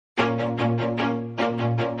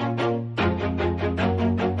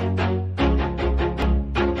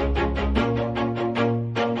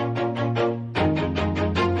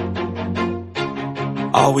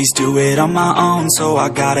Always do it on my own, so I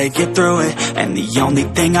gotta get through it. And the only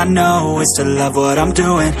thing I know is to love what I'm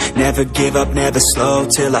doing. Never give up, never slow,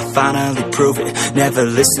 till I finally prove it. Never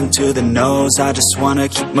listen to the no's, I just wanna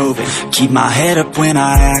keep moving. Keep my head up when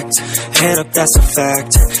I act, head up, that's a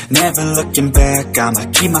fact. Never looking back, I'ma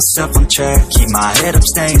keep myself on track. Keep my head up,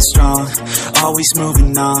 staying strong, always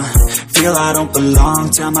moving on. Feel I don't belong,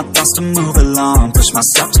 tell my thoughts to move along. Push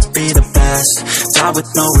myself to be the best, die with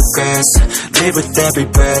no regrets. Live with every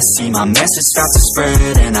breath, see my message start to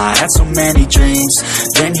spread. And I had so many dreams,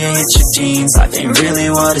 then you hit your teens. Life ain't really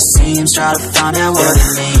what it seems, try to find out what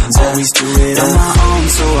it means. Always do it on my own,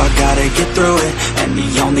 so I gotta get through it. And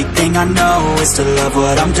the only thing I know is to love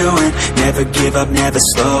what I'm doing. Never give up, never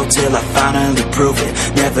slow, till I finally prove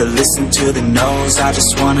it. Never listen to the no's, I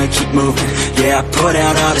just wanna keep moving. Yeah, I put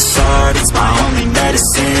out all this art, it's my only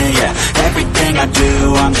medicine. Yeah, everything I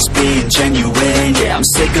do, I'm just being genuine. Yeah, I'm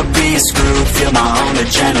sick of being screwed, feel my own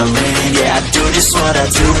adrenaline. Yeah, I do just what I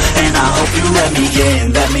do, and I hope you let me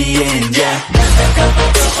in, yeah.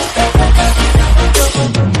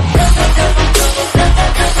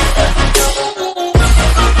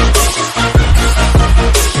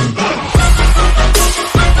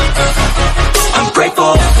 I'm grateful,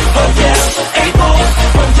 oh yeah, able,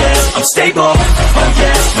 oh yeah, I'm stable, oh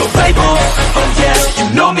yeah, no label, oh yeah, you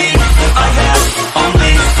know me, I have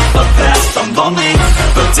only a path, I'm lonely,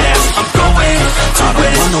 but damn, I'm going to win. I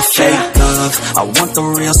don't want no fake love, I want the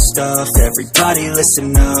real stuff. Everybody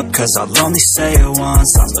listen up, cause I'll only say it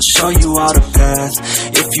once. I'm gonna show you all the path,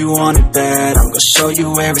 if you want it bad. I'm gonna show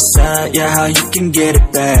you where it's at, yeah, how you can get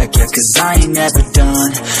it back. Yeah, cause I ain't never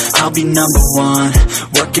done, I'll be number one.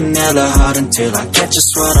 Working hella hard until I get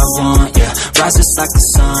just what I want, yeah. Rises like the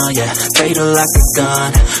sun, yeah, fatal like a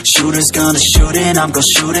gun. Shooter's gonna shoot and I'm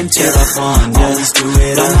gonna shoot until I won, yeah. Always do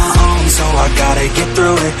it on my own, so I gotta get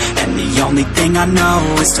through it. And the only thing I know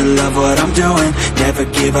is to love what I'm doing. Never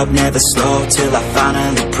give up, never slow, till I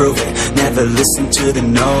finally prove it. Never listen to the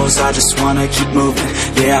no's, I just wanna keep moving.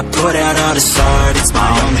 Yeah, I put out all this art, it's my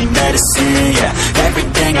only medicine. Yeah,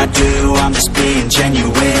 everything I do, I'm just being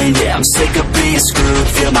genuine. Yeah, I'm sick of being screwed,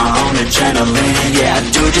 feel my own adrenaline. Yeah, I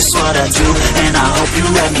do just what I do, and I hope you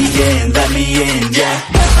let me in, yeah.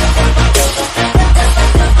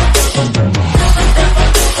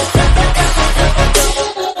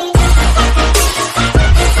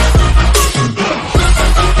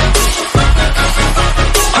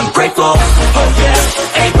 Grateful, oh yeah,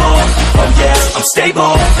 able, oh yeah, I'm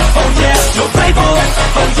stable, oh yeah, no label,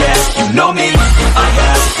 oh yeah, you know me, I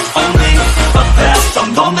have only a path,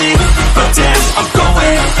 I'm lonely, but damn, I'm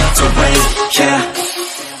going to win, yeah.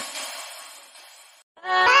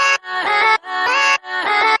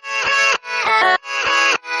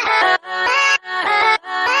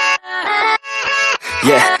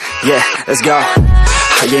 Yeah, let's go.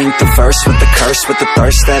 I ain't the first with the curse, with the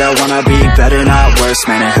thirst that I wanna be better, not worse,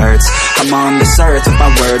 man it hurts. I'm on this earth with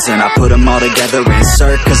my words and I put them all together,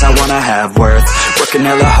 insert, cause I wanna have worth. Working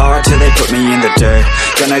hella hard till they put me in the dirt.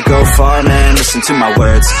 Gonna go far, man, listen to my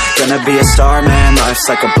words. Gonna be a star, man, life's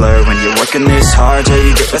like a blur. When you're working this hard till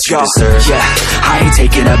you get what you deserve. Yeah, I ain't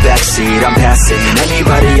taking a backseat, I'm passing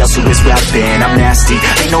anybody else who is rapping. I'm nasty,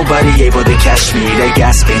 ain't nobody able to catch me. They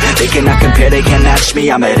gasping, they cannot compare, they can't match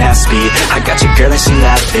me. I'm at half speed, I got your girl and she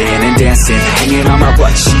laughing and dancing, hanging on my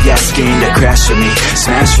butt, she asking to crash with me,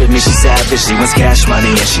 smash with me, she savage, she wants cash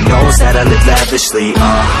money, and she knows that I live lavishly.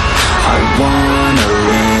 I wanna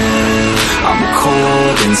live, I'm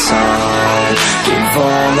cold inside, give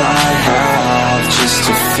all I have just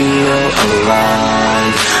to feel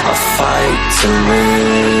alive. I fight to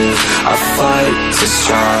live, I fight to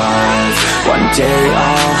strive, one day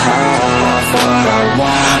I'll have what I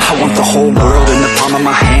want. I want the whole world in the palm of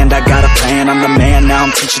my hand, I got a plan, I'm the man, now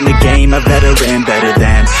I'm teaching the game, a veteran, better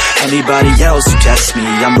than anybody else who tests me.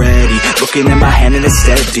 I'm ready, looking in my hand and it's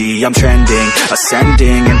steady. I'm trending,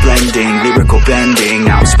 ascending and blending, lyrical bending.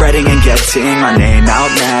 Now I'm spreading and getting my name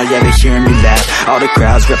out now. Yeah, they hearing me laugh, all the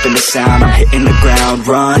crowds repping the sound. I'm hitting the ground,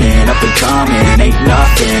 running, up and coming, ain't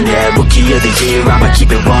nothing. Yeah, rookie of the year, I'ma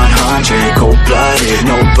keep it 100. Cold-blooded,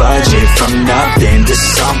 no budget, from nothing to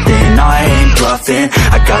something. I ain't bluffing,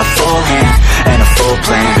 I got a full hand and a full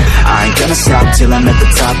plan. I ain't gonna stop till I'm at the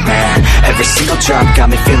top, man. Every single drop got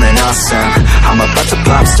me feeling awesome. I'm about to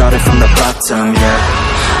pop, started from the bottom, yeah.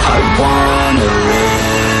 I wanna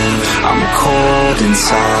live, I'm cold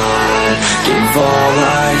inside, give all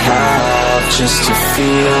I have just to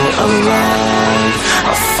feel alive.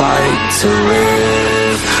 I fight to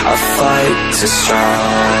live, I fight to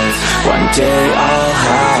strive, one day I'll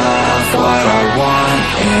have what I want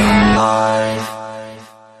in life.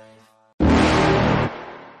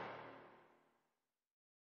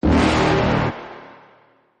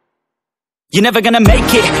 You're never gonna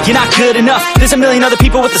make it, you're not good enough. There's a million other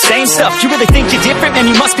people with the same stuff. You really think you're different? Man,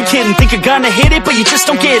 you must be kidding. Think you're gonna hit it, but you just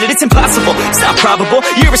don't get it. It's impossible, it's not probable,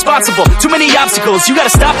 you're irresponsible. Too many obstacles, you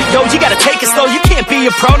gotta stop it, yo. You gotta take it slow, you can't be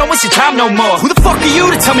a pro. Don't waste your time no more. Who the fuck are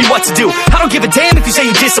you to tell me what to do? I don't give a damn if you say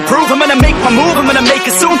you disapprove. I'm gonna make my move, I'm gonna make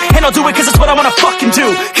it soon. And I'll do it cause it's what I wanna fucking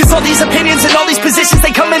do. Cause all these opinions and all these positions,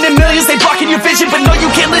 they come in millions, they blocking your vision. But no,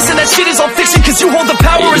 you can't listen, that shit is all fiction. Cause you hold the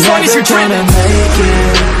power as long as you're dreaming.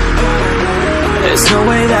 There's no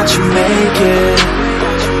way that you make it.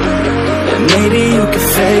 And maybe you can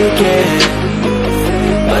fake it,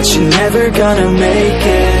 but you're never gonna make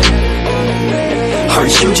it.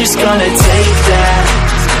 Aren't you just gonna take that?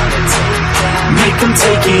 Make them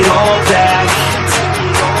take it all back.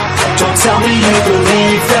 Don't tell me you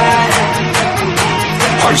believe that.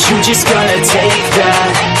 Aren't you just gonna take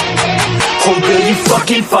that? Or will you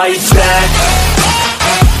fucking fight back?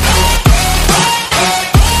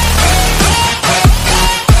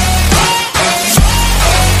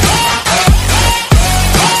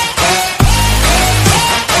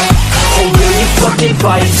 Fucking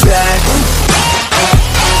fight back.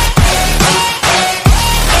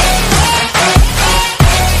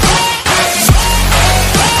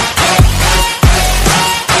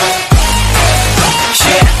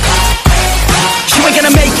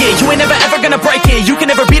 You ain't never ever gonna break it. You can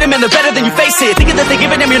never beat them and they're better than you face it. Thinking that they give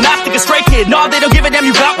a damn, you're not, think a straight kid. No, they don't give a damn,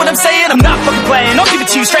 you got what I'm saying? I'm not fucking playing, I'll give it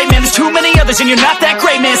to you straight, man. There's too many others and you're not that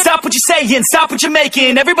great, man. Stop what you're saying, stop what you're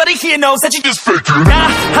making. Everybody here knows that you just faking.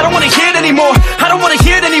 Nah, I don't wanna hear it anymore, I don't wanna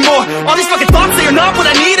hear it anymore. All these fucking thoughts, they are not what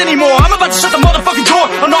I need anymore. I'm about to shut the motherfucking door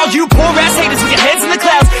on all you poor ass haters with your heads in the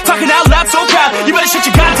clouds, talking out loud so proud. You better shut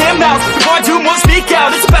your goddamn mouth before I do more, speak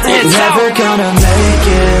out. It's about to head south. You're never gonna make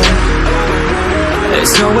it.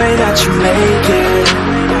 There's no way that you make it.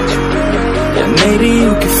 And maybe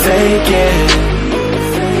you can fake it,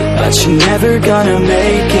 but you're never gonna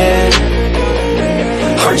make it.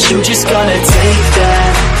 Aren't you just gonna take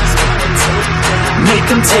that? Make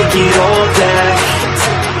them take it all back.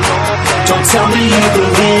 Don't tell me you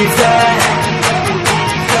believe that.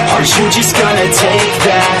 Aren't you just gonna take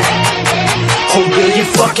that? Or will you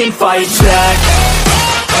fucking fight back?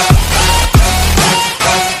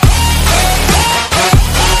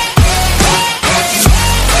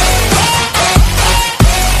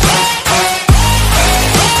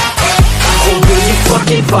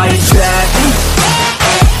 Fucking fight back.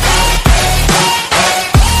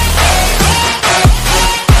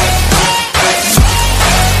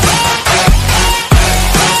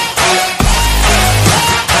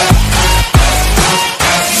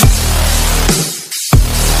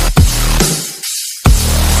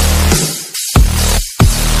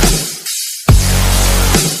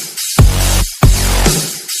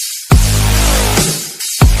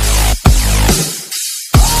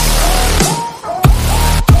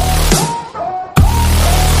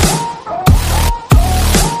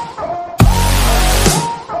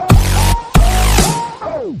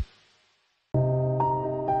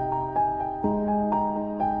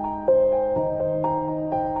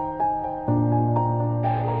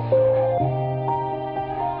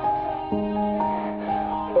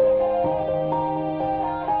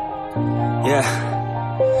 Yeah,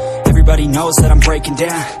 everybody knows that I'm breaking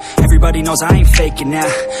down. Everybody knows I ain't faking now.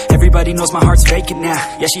 Everybody knows my heart's vacant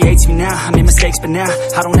now. Yeah, she hates me now, I made mistakes but now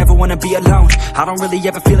I don't ever wanna be alone. I don't really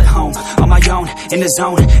ever feel at home. On my own, in the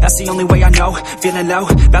zone, that's the only way I know. Feeling low,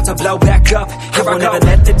 about to blow back up. Here I never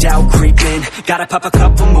let the doubt creep in. Gotta pop a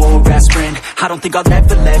couple more aspirin. I don't think I'll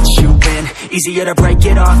ever let you in. Easier to break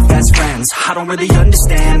it off as friends. I don't really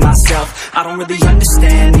understand myself, I don't really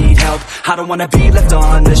understand, need help. I don't wanna be left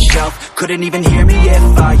on the shelf. Couldn't even hear me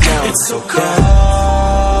if I yelled. It's so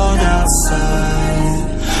cold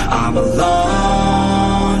outside, I'm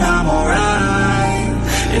alone, I'm alright.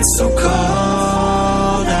 It's so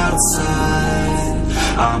cold outside,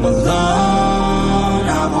 I'm alone,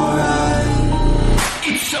 I'm alright.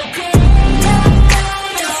 It's so cold.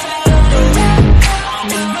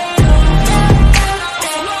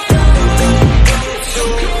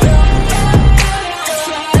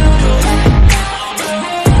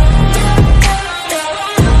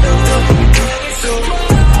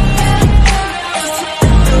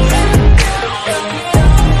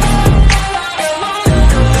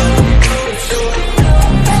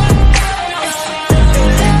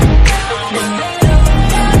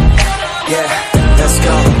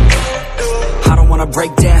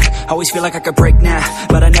 Break down, always feel like I could break now,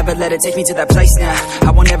 but I never never let it take me to that place now.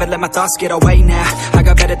 I won't ever let my thoughts get away now. I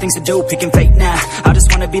got better things to do, picking fate now. I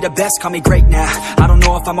just wanna be the best, call me great now. I don't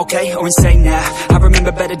know if I'm okay or insane now. I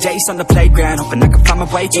remember better days on the playground, hoping I can find my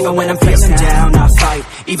way even when I'm feeling down. I fight,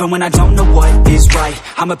 even when I don't know what is right.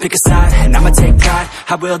 I'ma pick a side, and I'ma take pride.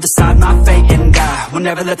 I will decide my fate, and I will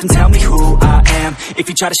never let them tell me who I am. If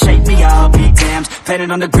you try to shape me, I'll be damned. Planet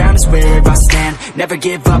on the ground is where I stand. Never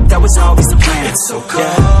give up, that was always the plan. It's so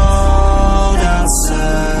cold outside.